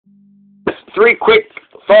Three quick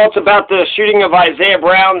thoughts about the shooting of Isaiah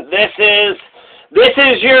Brown. This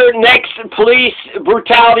is your next police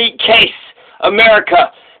brutality case,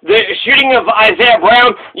 America. The shooting of Isaiah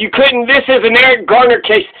Brown, this is an Eric Garner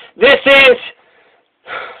case. This is...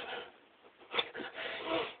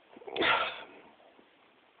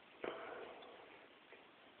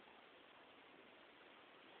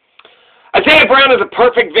 Isaiah Brown is a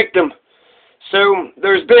perfect victim. So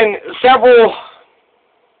there's been several...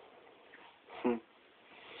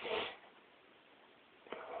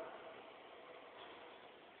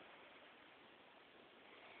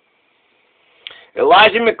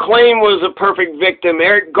 Elijah McClain was a perfect victim.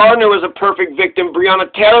 Eric Gardner was a perfect victim.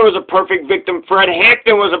 Breonna Taylor was a perfect victim. Fred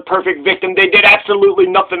Hampton was a perfect victim. They did absolutely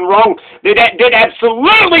nothing wrong. They did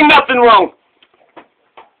absolutely nothing wrong.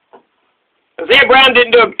 Isaiah Brown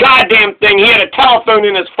didn't do a goddamn thing. He had a telephone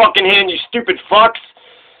in his fucking hand, you stupid fucks.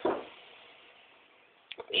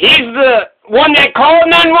 He's the one that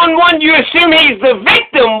called 911. You assume he's the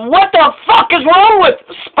victim. What the fuck is wrong with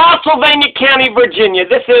Spotsylvania County, Virginia?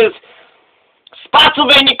 This is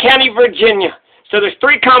Spotsylvania County, Virginia. So there's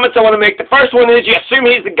three comments I want to make. The first one is you assume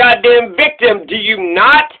he's the goddamn victim. Do you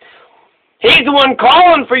not? He's the one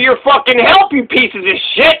calling for your fucking help, you pieces of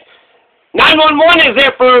shit. 911 is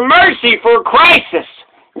there for emergency, for a crisis.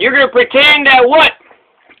 You're going to pretend that what?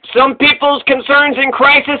 Some people's concerns in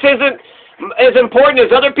crisis isn't as important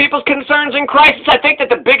as other people's concerns in crisis. I think that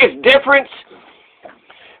the biggest difference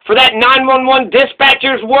for that 911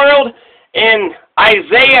 dispatcher's world and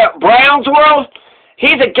Isaiah Brown's world,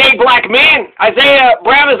 he's a gay black man. Isaiah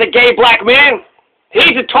Brown is a gay black man.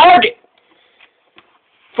 He's a target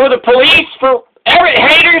for the police, for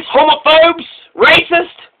haters, homophobes, racists.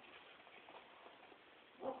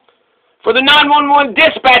 For the 911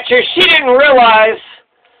 dispatcher, she didn't realize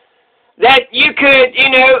that you could,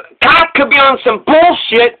 cop could be on some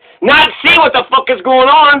bullshit, not see what the fuck is going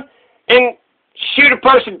on, and shoot a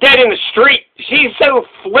person dead in the street. She's so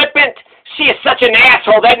flippant. She is such an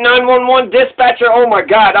asshole. That 911 dispatcher, oh my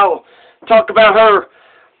God, I'll talk about her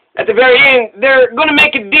at the very end. They're going to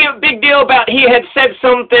make a big deal about he had said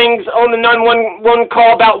some things on the 911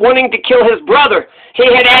 call about wanting to kill his brother. He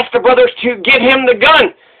had asked the brothers to give him the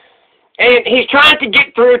gun. And he's trying to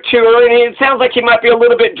get through to her, and it sounds like he might be a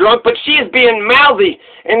little bit drunk, but she is being mouthy.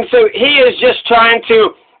 And so he is just trying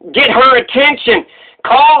to get her attention.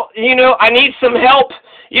 Call, I need some help.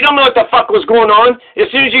 You don't know what the fuck was going on.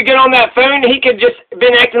 As soon as you get on that phone, he could just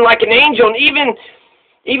been acting like an angel. And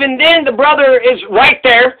even then, the brother is right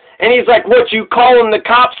there, and he's like, what, you calling the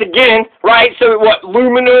cops again, right? So what,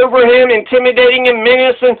 looming over him, intimidating him,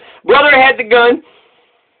 menacing. Brother had the gun.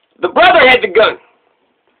 The brother had the gun.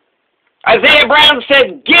 Isaiah Brown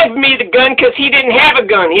said, give me the gun, because he didn't have a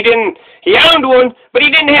gun. He owned one, but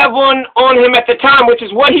he didn't have one on him at the time, which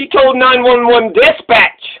is what he told 911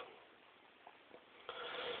 dispatch.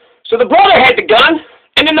 So the brother had the gun,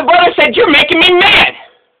 and then the brother said, you're making me mad.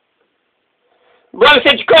 The brother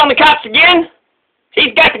said, you calling the cops again?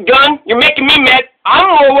 He's got the gun. You're making me mad. I'm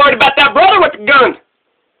more worried about that brother with the gun.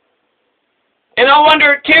 And I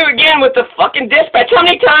wonder, too, again, with the fucking dispatch, how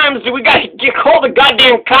many times do we got to call the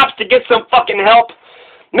goddamn cops to get some fucking help?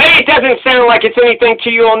 Maybe it doesn't sound like it's anything to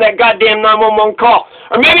you on that goddamn 911 call.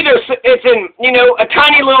 Or maybe it's in, a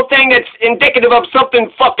tiny little thing that's indicative of something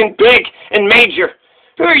fucking big and major.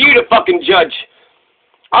 Who are you to fucking judge?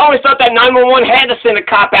 I always thought that 911 had to send a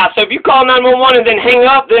cop out. So if you call 911 and then hang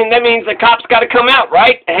up, then that means the cop's got to come out,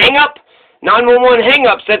 right? A hang up? 911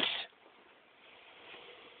 hang-ups, that's...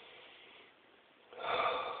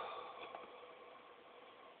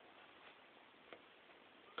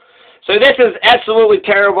 So this is absolutely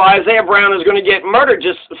terrible. Isaiah Brown is going to get murdered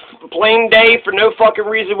just plain day for no fucking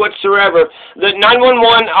reason whatsoever. The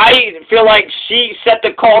 911, I feel like she set the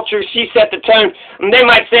culture, she set the tone. And they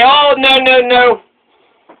might say, oh, no.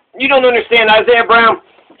 You don't understand Isaiah Brown.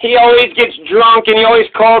 He always gets drunk and he always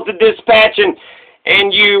calls the dispatch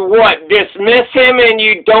and you, dismiss him and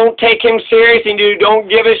you don't take him serious and you don't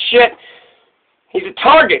give a shit. He's a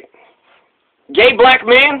target. Gay black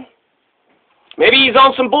man. Maybe he's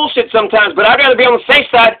on some bullshit sometimes, but I'd rather be on the safe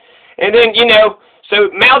side. And then, so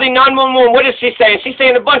mouthy 911, what is she saying? She's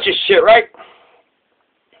saying a bunch of shit, right?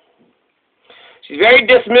 She's very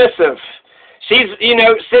dismissive. She's,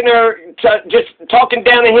 sitting there just talking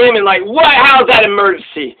down to him and like, what? How is that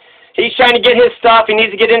emergency? He's trying to get his stuff. He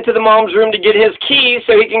needs to get into the mom's room to get his keys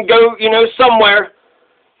so he can go, somewhere.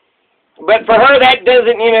 But for her, that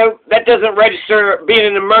doesn't register being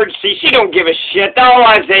an emergency. She don't give a shit. Oh,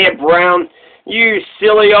 Isaiah Brown. You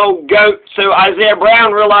silly old goat. So Isaiah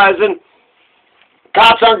Brown realizing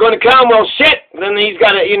cops aren't going to come. Well, shit. Then he's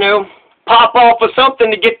got to, pop off with something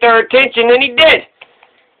to get their attention, and he did.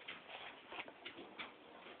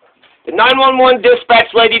 The 911 dispatch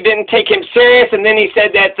lady didn't take him serious, and then he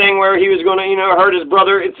said that thing where he was going to, hurt his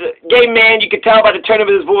brother. It's a gay man. You could tell by the tone of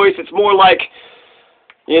his voice. It's more like,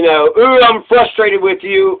 ooh, I'm frustrated with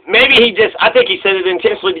you. Maybe I think he said it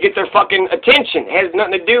intentionally to get their fucking attention. It has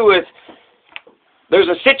nothing to do with, there's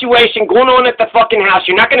a situation going on at the fucking house.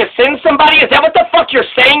 You're not going to send somebody? Is that what the fuck you're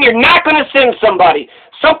saying? You're not going to send somebody.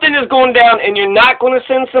 Something is going down, and you're not going to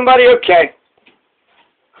send somebody? Okay.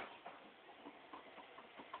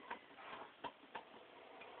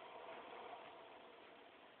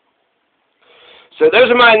 So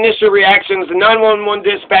those are my initial reactions. The 911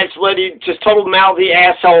 dispatch lady, just total mouthy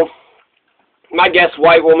asshole. My guess,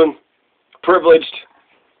 white woman, privileged.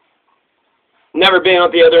 Never been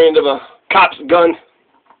at the other end of a cop's gun.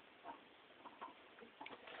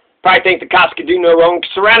 Probably think the cops could do no wrong.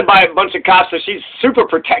 Surrounded by a bunch of cops, so she's super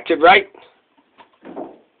protected, right?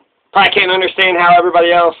 Probably can't understand how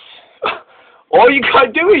everybody else. All you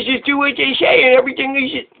gotta do is just do what they say and everything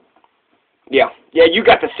is. Yeah, you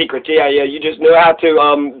got the secret. Yeah, you just know how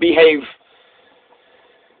to behave.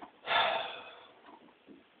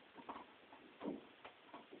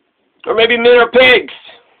 Or maybe men are pigs,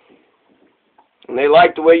 and they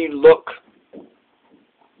like the way you look.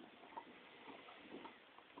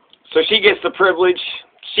 So she gets the privilege.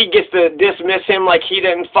 She gets to dismiss him like he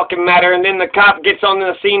didn't fucking matter, and then the cop gets on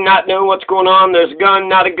the scene not knowing what's going on. There's a gun,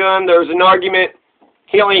 not a gun. There's an argument.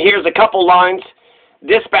 He only hears a couple lines.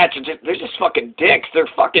 Dispatchers, they're just fucking dicks. They're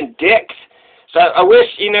fucking dicks. So I wish,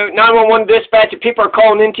 911 dispatch, if people are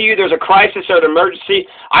calling into you, there's a crisis or an emergency,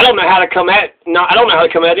 I don't know how to come at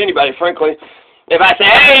anybody, frankly. If I say,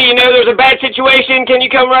 hey, there's a bad situation, can you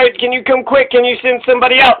come quick, can you send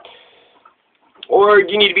somebody out? Or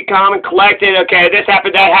you need to be calm and collected, okay, this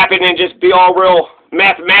happened, that happened, and just be all real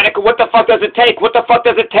mathematical. What the fuck does it take? What the fuck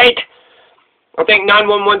does it take? I think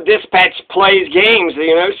 911 dispatch plays games,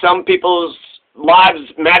 some people's lives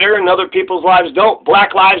matter and other people's lives don't.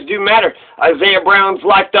 Black lives do matter. Isaiah Brown's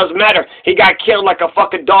life does matter. He got killed like a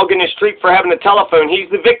fucking dog in the street for having a telephone. He's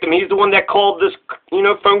the victim. He's the one that called this,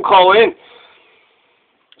 phone call in.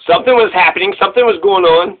 Something was happening. Something was going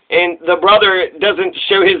on. And the brother doesn't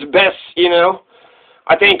show his best,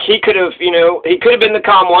 I think he could have, he could have been the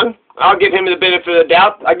calm one. I'll give him the benefit of the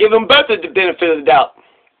doubt. I give them both the benefit of the doubt.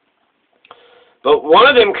 But one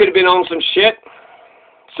of them could have been on some shit.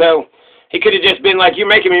 So he could have just been like, you're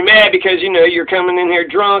making me mad because, you're coming in here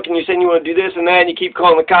drunk and you're saying you want to do this and that and you keep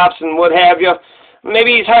calling the cops and what have you.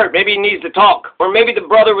 Maybe he's hurt. Maybe he needs to talk. Or maybe the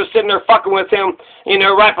brother was sitting there fucking with him,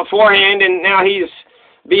 right beforehand and now he's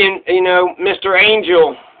being, Mr.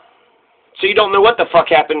 Angel. So you don't know what the fuck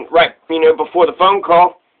happened right, before the phone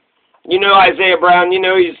call. Isaiah Brown, he's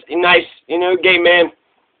a nice, gay man.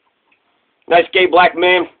 Nice gay black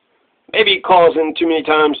man. Maybe he calls in too many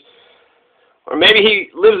times. Or maybe he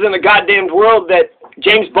lives in a goddamn world that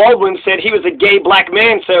James Baldwin said he was a gay black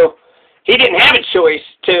man, so he didn't have a choice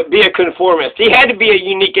to be a conformist. He had to be a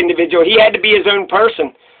unique individual. He had to be his own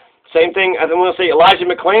person. Same thing, I want to say Elijah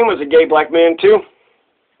McClain was a gay black man, too.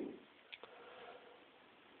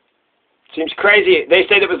 Seems crazy. They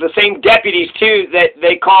said it was the same deputies, too, that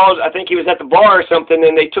they called. I think he was at the bar or something,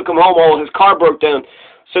 and they took him home while his car broke down.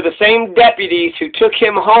 So the same deputies who took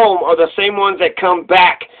him home are the same ones that come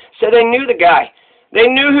back. So they knew the guy. They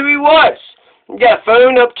knew who he was. You got a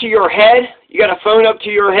phone up to your head. You got a phone up to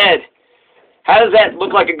your head. How does that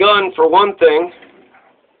look like a gun, for one thing?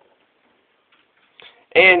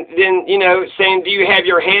 And then, saying, do you have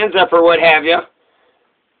your hands up or what have you?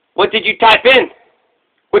 What did you type in?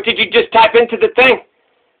 What did you just type into the thing?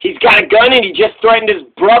 He's got a gun and he just threatened his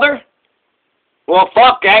brother? Well,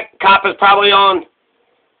 fuck, that cop is probably on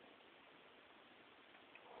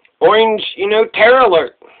orange, terror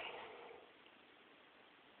alert.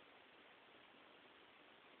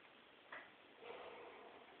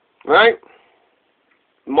 Right?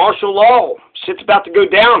 Martial law. Shit's about to go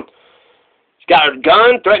down. He's got a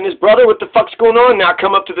gun, threatened his brother. What the fuck's going on? Now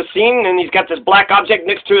come up to the scene and he's got this black object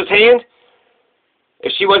next to his hand.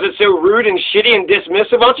 If she wasn't so rude and shitty and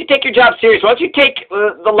dismissive, why don't you take your job serious? Why don't you take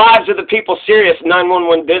the lives of the people serious,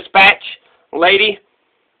 911 dispatch lady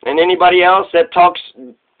and anybody else that talks,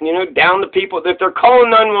 down to people. If they're calling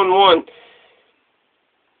 911,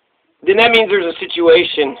 then that means there's a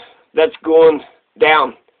situation that's going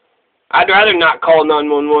down. I'd rather not call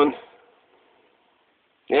 911.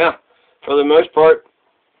 Yeah, for the most part.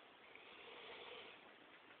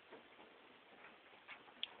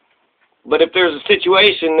 But if there's a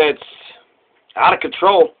situation that's out of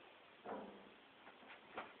control,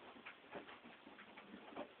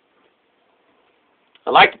 I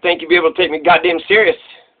like to think think you'd be able to take me goddamn serious.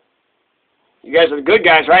 You guys are the good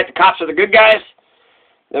guys, right? The cops are the good guys.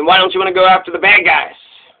 Then why don't you want to go after the bad guys?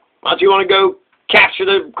 Why don't you want to go capture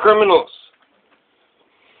the criminals?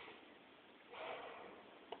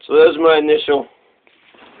 So those are my initial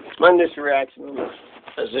reaction on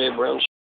this Isaiah Brown.